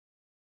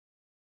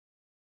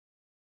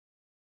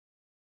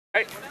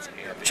Right.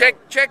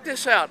 Check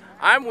this out.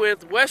 I'm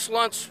with Wes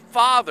Lunt's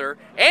father,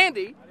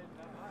 Andy.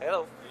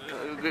 Hello.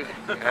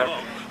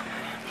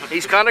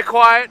 He's kind of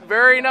quiet,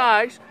 very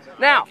nice.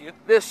 Now,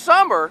 this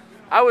summer,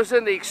 I was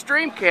in the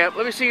extreme camp.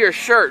 Let me see your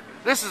shirt.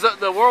 This is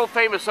the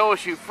world-famous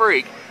OSU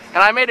Freak.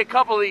 And I made a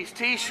couple of these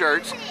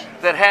t-shirts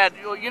that had,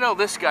 you know,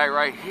 this guy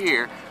right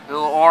here, the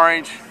little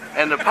orange,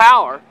 and the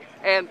power.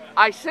 And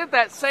I sent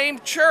that same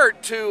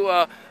shirt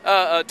to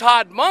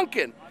Todd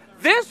Munkin.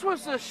 This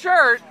was the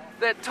shirt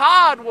that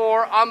Todd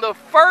wore on the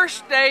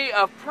first day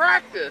of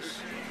practice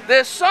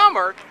this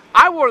summer.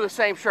 I wore the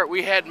same shirt.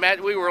 We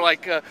were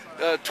like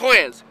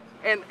twins.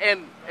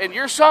 And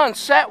your son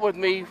sat with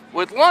me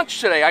with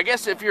lunch today. I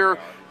guess if you're,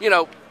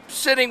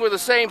 sitting with the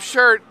same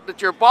shirt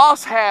that your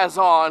boss has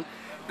on,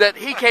 that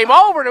he came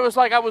over and it was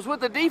like I was with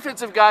the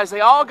defensive guys.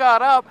 They all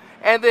got up,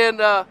 and then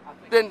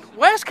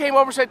Wes came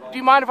over and said, "Do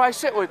you mind if I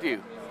sit with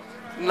you?"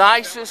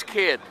 Nicest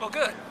kid. Oh,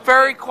 good.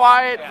 Very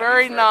quiet,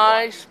 very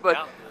nice,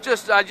 but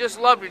I just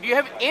loved it. Do you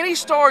have any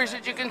stories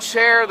that you can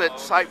share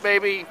that's like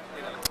maybe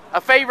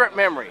a favorite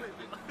memory?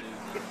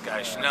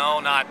 Gosh, no,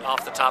 not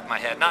off the top of my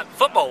head. Not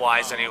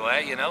football-wise,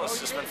 anyway. It's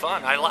just been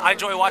fun. I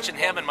enjoy watching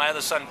him and my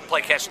other son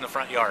play catch in the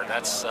front yard.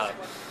 That's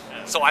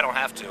so I don't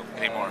have to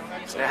anymore.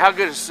 So. How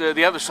good is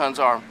the other son's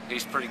arm?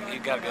 He's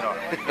got a good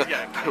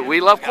arm.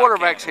 We love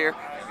quarterbacks here.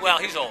 Well,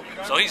 he's old,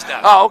 so he's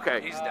done. Oh, okay.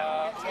 He's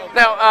done.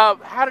 Now,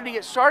 how did he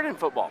get started in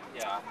football?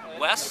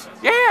 Wes?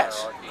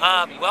 Yes.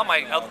 Well,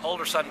 my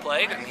older son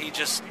played, and he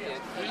just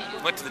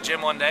went to the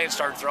gym one day and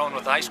started throwing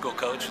with the high school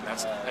coach, and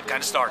that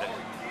kind of started.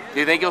 Do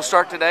you think he'll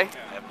start today?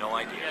 I have no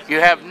idea. You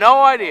have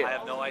no idea? I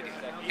have no idea.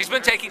 He's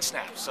been taking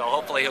snaps, so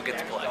hopefully he'll get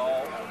to play.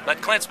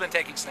 But Clint's been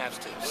taking snaps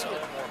too, so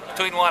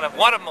between one of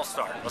them will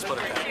start. Let's put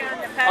it that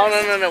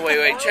way. Oh, no,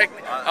 wait, check.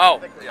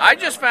 Oh, I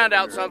just found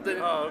out something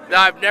that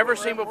I've never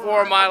seen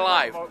before in my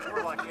life.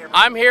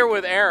 I'm here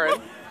with Aaron.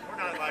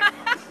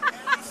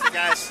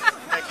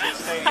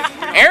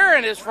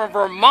 Aaron is from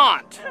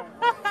Vermont.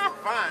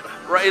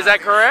 Right, is that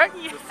correct?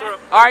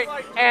 All right,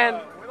 and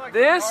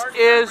this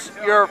is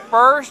your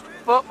first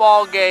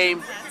football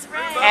game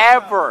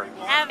ever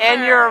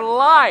in your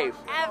life.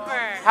 Ever.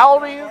 How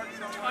old are you?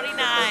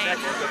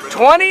 29.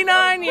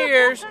 29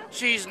 years.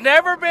 She's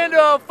never been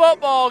to a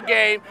football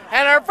game,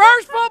 and her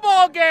first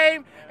football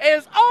game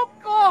is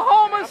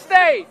Oklahoma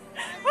State.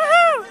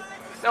 Woohoo!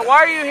 Now, why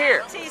are you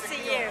here?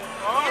 TCU.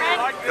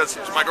 Because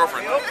she's my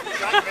girlfriend.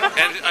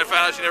 And I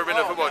found out she'd never been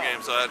to a football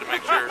game, so I had to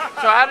make sure.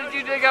 So how did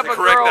you dig up a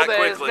girl that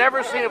has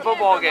never seen a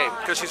football game?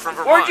 Because she's from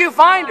Vermont. Where'd you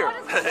find her?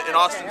 In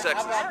Austin,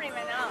 Texas.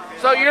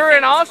 So you're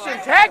in Austin,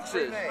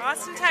 Texas.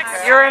 Austin,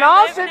 Texas. You're in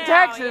Austin,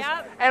 Texas,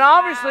 and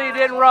obviously it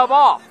didn't rub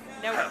off.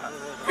 Nope.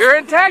 You're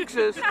in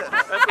Texas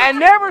and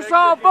never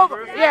saw a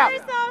football. Yeah,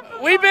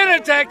 we've been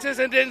in Texas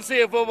and didn't see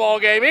a football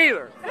game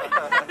either.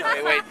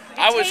 Wait,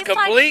 I was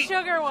Like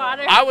sugar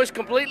water. I was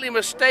completely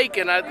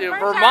mistaken. In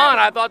Vermont,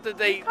 I thought that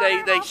they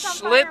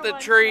slit the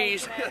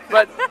trees,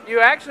 but you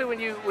actually when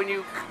you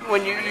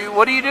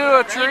what do you do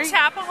a tree? You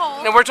tap a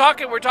hole. And we're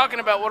talking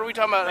about, what are we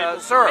talking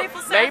about? Syrup.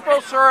 Maple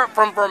syrup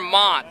from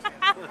Vermont,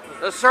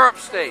 the syrup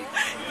state.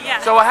 Yeah.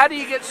 So how do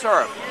you get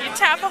syrup? You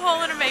tap a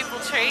hole in a maple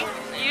tree,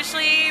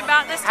 usually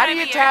about this time How do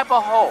you of year. tap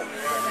a hole?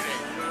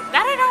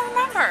 That I don't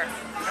remember.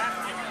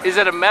 Is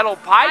it a metal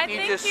pipe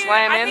you just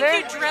slam in there?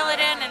 I think you drill it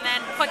in and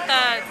then put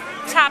the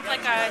top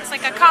it's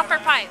like a copper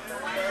pipe.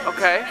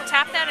 Okay. You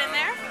tap that in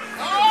there,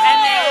 and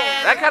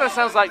then That kind of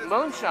sounds like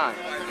moonshine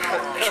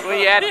when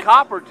you add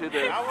copper to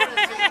the.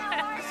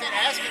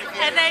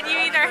 and then you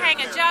either hang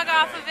a jug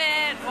off of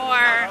it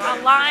or a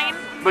line.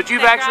 But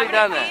you've that actually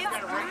done that.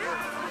 gravity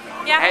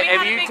feeds. Yeah. we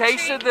Have had a you big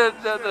tasted tree.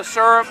 the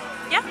syrup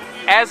Yeah.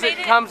 as Made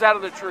it comes out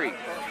of the tree?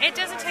 It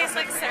doesn't taste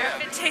like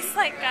syrup. It tastes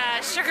like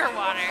sugar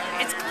water.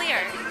 It's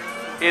clear.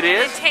 It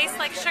is. It tastes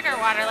like sugar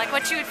water, like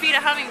what you would feed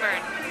a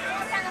hummingbird.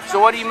 So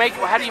what do you make?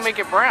 How do you make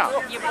it brown?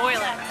 You boil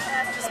it.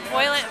 Just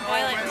boil it,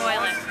 boil it,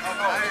 boil it.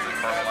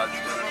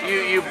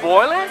 You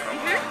boil it?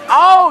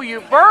 Oh,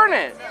 you burn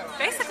it.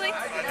 Basically,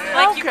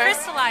 like you Okay.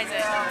 crystallize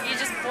it. You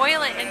just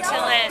boil it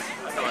until it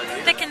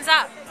thickens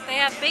up. They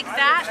have big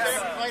vats,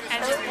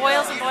 and it just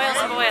boils and boils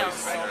and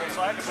boils.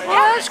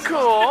 Well, that's cool.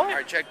 All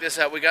right, check this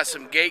out. We got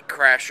some gate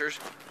crashers.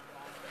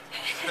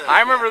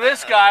 I remember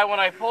this guy when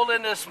I pulled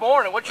in this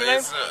morning. What's your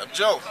name?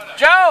 Joe.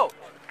 Joe.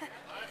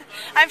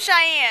 I'm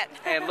Cheyenne.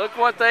 And look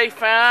what they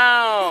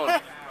found.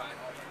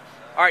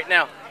 All right,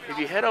 now, if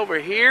you head over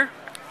here.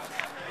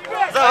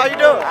 So how you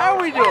doing? How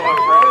are we doing, my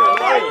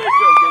friend?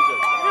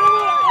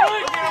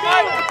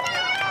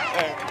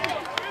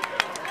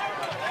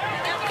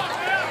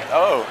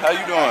 Oh, how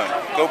you doing?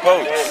 Go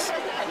Pokes.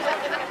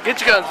 Get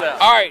your guns out.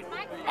 All right,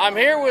 I'm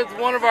here with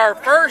one of our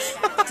first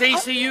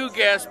TCU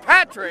guests,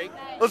 Patrick.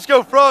 Let's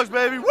go Frogs,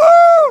 baby.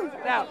 Woo!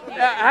 Now,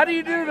 how do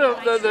you do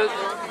the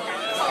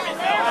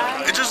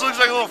It just looks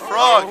like a little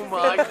frog. Oh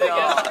my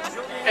God.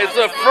 It's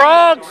a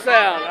frog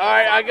sound. All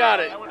right, I got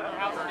it.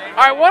 All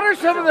right, what are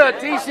some of the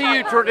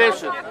TCU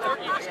traditions?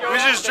 We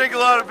just drink a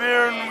lot of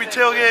beer and we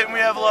tailgate and we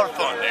have a lot of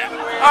fun, dude.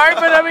 All right,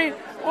 but I mean,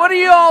 what do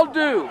you all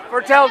do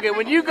for tailgate?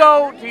 When you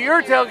go to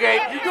your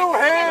tailgate, you go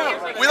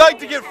ham. We like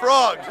to get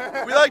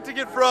frogged. We like to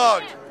get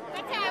frogged.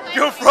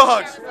 Go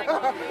frogs.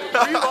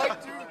 We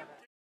like to